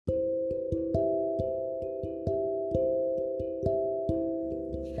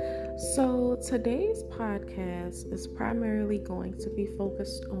So, today's podcast is primarily going to be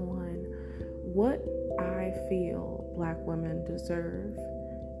focused on what I feel Black women deserve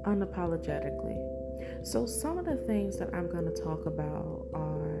unapologetically. So, some of the things that I'm going to talk about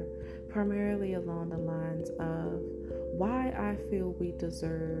are primarily along the lines of why I feel we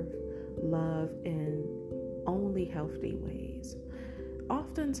deserve love in only healthy ways.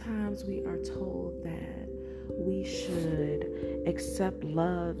 Oftentimes, we are told that we should accept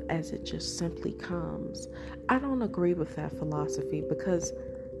love as it just simply comes. I don't agree with that philosophy because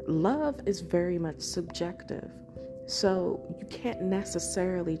love is very much subjective. So you can't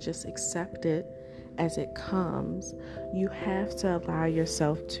necessarily just accept it as it comes. You have to allow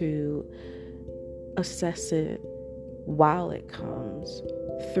yourself to assess it while it comes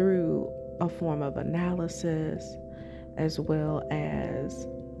through a form of analysis, as well as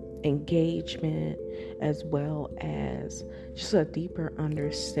engagement, as well as just a deeper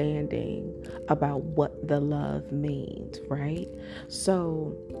understanding about what the love means, right?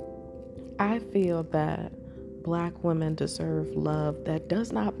 So I feel that Black women deserve love that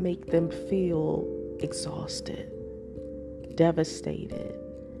does not make them feel exhausted, devastated,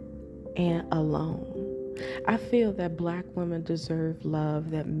 and alone. I feel that Black women deserve love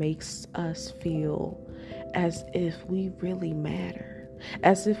that makes us feel as if we really matter,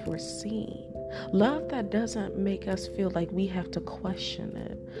 as if we're seen. Love that doesn't make us feel like we have to question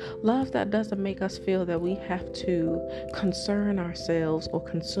it. Love that doesn't make us feel that we have to concern ourselves or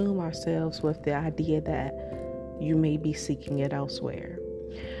consume ourselves with the idea that you may be seeking it elsewhere.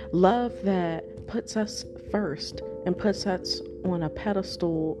 Love that puts us first and puts us on a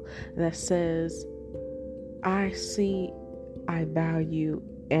pedestal that says, I see, I value,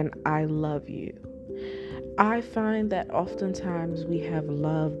 and I love you. I find that oftentimes we have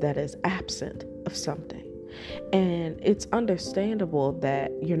love that is absent of something. And it's understandable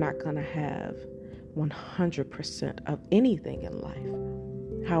that you're not going to have 100% of anything in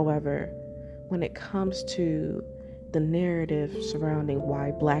life. However, when it comes to the narrative surrounding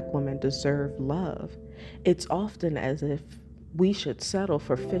why Black women deserve love, it's often as if we should settle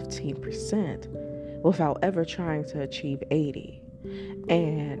for 15% without ever trying to achieve 80%.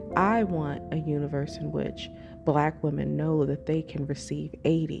 And I want a universe in which Black women know that they can receive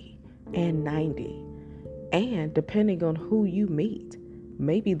 80 and 90. And depending on who you meet,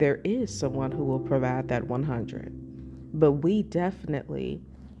 maybe there is someone who will provide that 100. But we definitely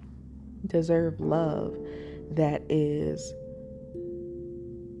deserve love that is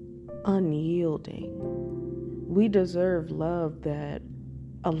unyielding. We deserve love that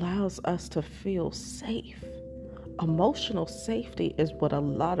allows us to feel safe. Emotional safety is what a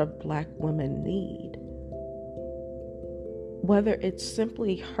lot of Black women need. Whether it's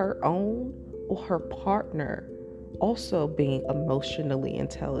simply her own or her partner also being emotionally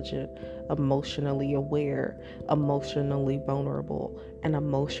intelligent, emotionally aware, emotionally vulnerable, and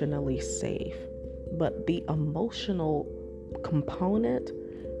emotionally safe. But the emotional component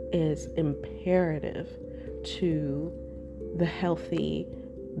is imperative to the healthy,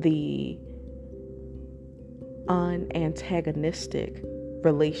 the unantagonistic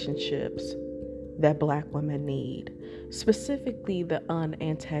relationships that Black women need, specifically the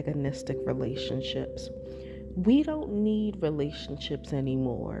unantagonistic relationships. We don't need relationships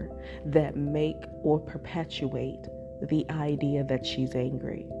anymore that make or perpetuate the idea that she's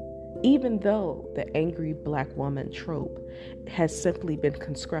angry. Even though the angry Black woman trope has simply been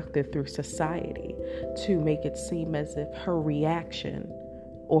constructed through society to make it seem as if her reaction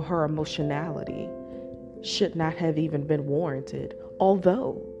or her emotionality should not have even been warranted,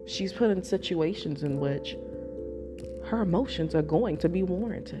 although she's put in situations in which her emotions are going to be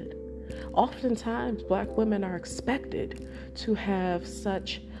warranted. Oftentimes, Black women are expected to have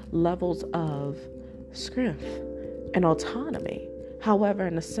such levels of strength and autonomy. However,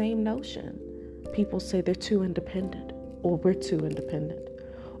 in the same notion, people say they're too independent, or we're too independent,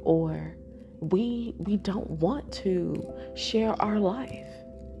 or we don't want to share our life.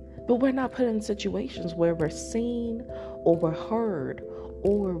 But we're not put in situations where we're seen or we're heard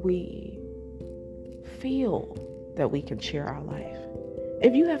or we feel that we can share our life.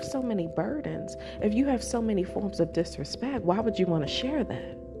 If you have so many burdens, if you have so many forms of disrespect, why would you want to share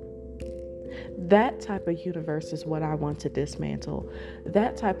that? That type of universe is what I want to dismantle.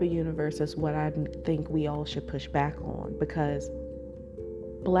 That type of universe is what I think we all should push back on, because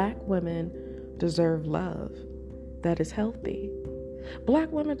Black women deserve love that is healthy.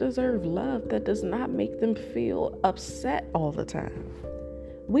 Black women deserve love that does not make them feel upset all the time.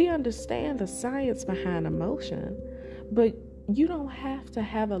 We understand the science behind emotion, but you don't have to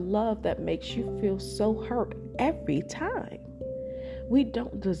have a love that makes you feel so hurt every time. We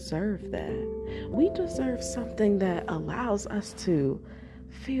don't deserve that. We deserve something that allows us to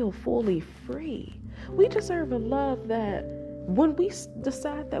feel fully free. We deserve a love that when we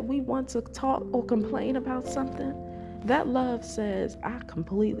decide that we want to talk or complain about something, that love says, I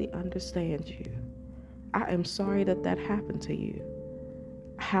completely understand you. I am sorry that that happened to you.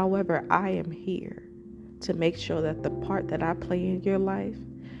 However, I am here to make sure that the part that I play in your life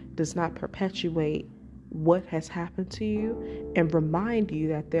does not perpetuate what has happened to you, and remind you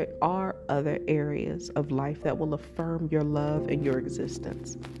that there are other areas of life that will affirm your love and your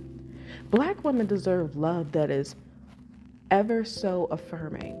existence. Black women deserve love that is ever so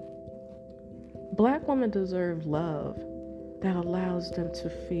affirming. Black women deserve love that allows them to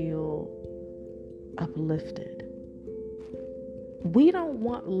feel uplifted. We don't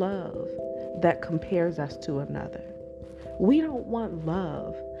want love that compares us to another. We don't want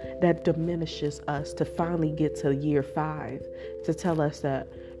love that diminishes us to finally get to year 5 to tell us that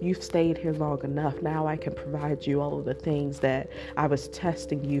you've stayed here long enough. Now I can provide you all of the things that I was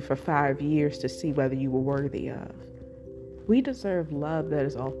testing you for 5 years to see whether you were worthy of. We deserve love that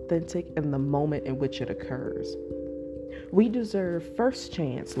is authentic in the moment in which it occurs. We deserve first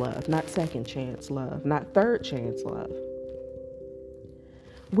chance love, not second chance love, not third chance love.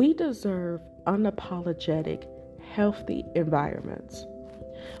 We deserve unapologetic, healthy environments.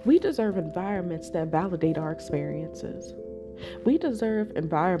 We deserve environments that validate our experiences. We deserve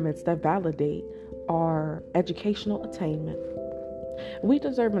environments that validate our educational attainment. We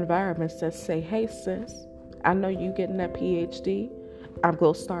deserve environments that say, hey sis, I know you getting that PhD. I'm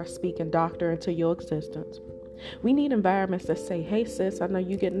going to start speaking doctor into your existence. We need environments that say, hey sis, I know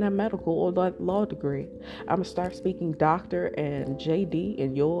you getting that medical or law degree. I'm going to start speaking doctor and JD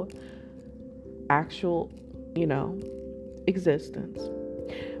in your actual, existence.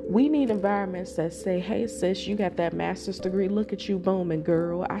 We need environments that say, hey sis, you got that master's degree. Look at you booming,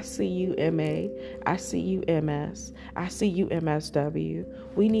 girl. I see you MA. I see you MS. I see you MSW.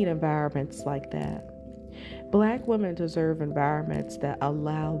 We need environments like that. Black women deserve environments that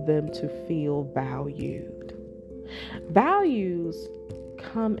allow them to feel valued. Values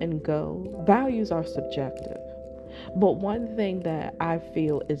come and go. Values are subjective. But one thing that I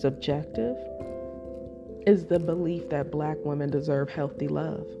feel is objective is the belief that Black women deserve healthy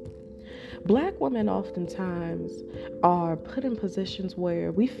love. Black women oftentimes are put in positions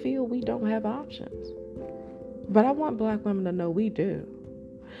where we feel we don't have options. But I want Black women to know we do.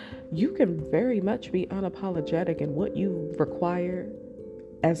 You can very much be unapologetic in what you require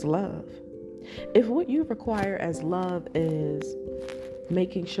as love. If what you require as love is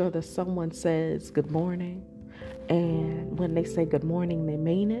making sure that someone says good morning, and when they say good morning, they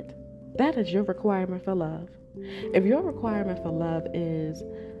mean it, that is your requirement for love. If your requirement for love is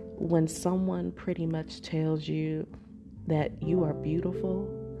when someone pretty much tells you that you are beautiful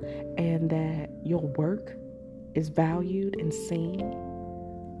and that your work is valued and seen,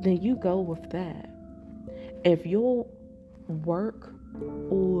 then you go with that. If your work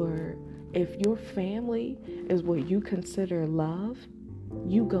or if your family is what you consider love,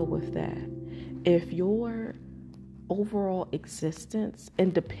 you go with that. If your overall existence,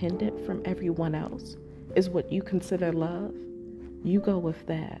 independent from everyone else, is what you consider love, you go with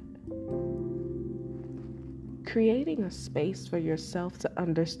that. Creating a space for yourself to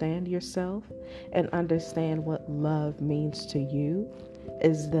understand yourself and understand what love means to you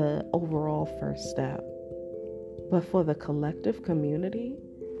is the overall first step. But for the collective community,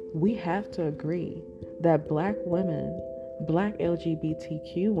 we have to agree that Black women, Black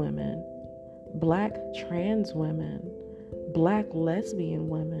LGBTQ women, Black trans women, Black lesbian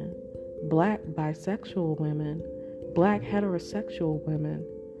women, Black bisexual women, Black heterosexual women,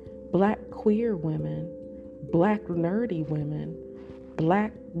 Black queer women, Black nerdy women,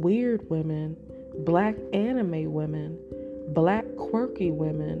 Black weird women, Black anime women, Black quirky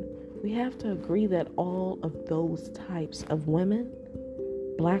women, we have to agree that all of those types of women,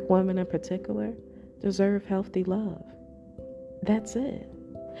 Black women in particular, deserve healthy love. That's it.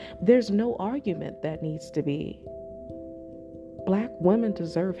 There's no argument that needs to be. Black women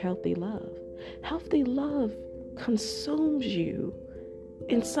deserve healthy love. Healthy love consumes you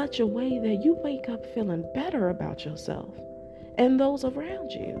in such a way that you wake up feeling better about yourself and those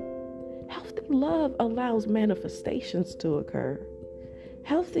around you. Healthy love allows manifestations to occur.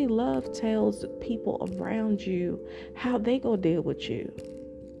 Healthy love tells people around you how they gonna deal with you.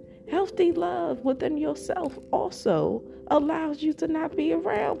 Healthy love within yourself also allows you to not be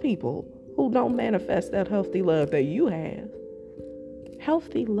around people who don't manifest that healthy love that you have.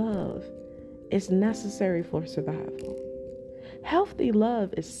 Healthy love is necessary for survival. Healthy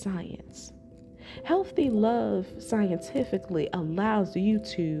love is science. Healthy love scientifically allows you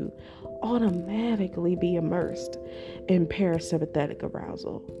to automatically be immersed in parasympathetic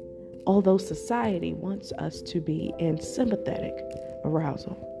arousal, although society wants us to be in sympathetic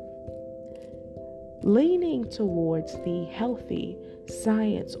arousal. Leaning towards the healthy,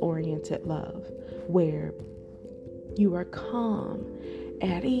 science-oriented love, where you are calm,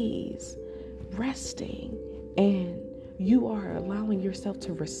 at ease, resting, and you are allowing yourself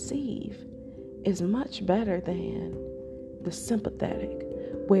to receive, is much better than the sympathetic,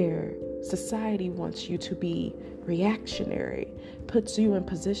 where society wants you to be reactionary, puts you in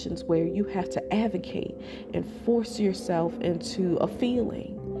positions where you have to advocate and force yourself into a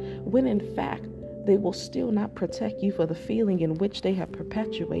feeling, when in fact, they will still not protect you for the feeling in which they have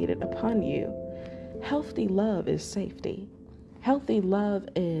perpetuated upon you. Healthy love is safety. Healthy love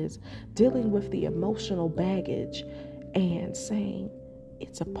is dealing with the emotional baggage and saying,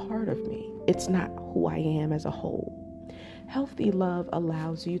 it's a part of me. It's not who I am as a whole. Healthy love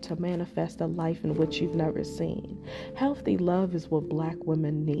allows you to manifest a life in which you've never seen. Healthy love is what Black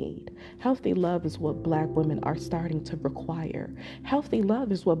women need. Healthy love is what Black women are starting to require. Healthy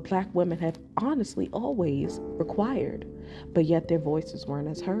love is what Black women have honestly always required, but yet their voices weren't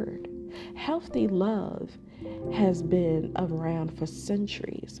as heard. Healthy love has been around for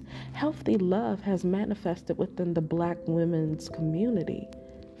centuries. Healthy love has manifested within the Black women's community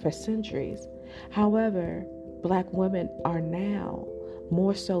for centuries. However, Black women are now,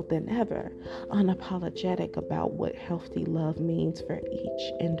 more so than ever, unapologetic about what healthy love means for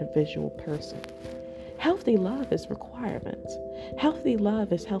each individual person. Healthy love is requirements. Healthy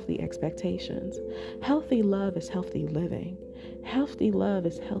love is healthy expectations. Healthy love is healthy living. Healthy love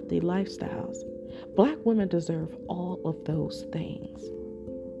is healthy lifestyles. Black women deserve all of those things.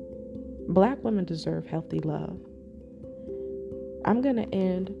 Black women deserve healthy love. I'm going to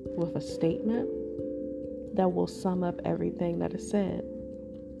end with a statement that will sum up everything that is said.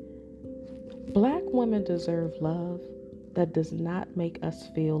 Black women deserve love that does not make us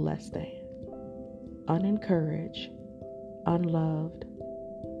feel less than, unencouraged, unloved,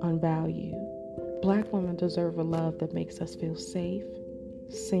 unvalued. Black women deserve a love that makes us feel safe,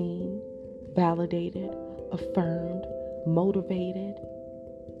 seen, validated, affirmed, motivated,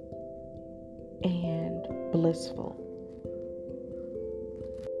 and blissful.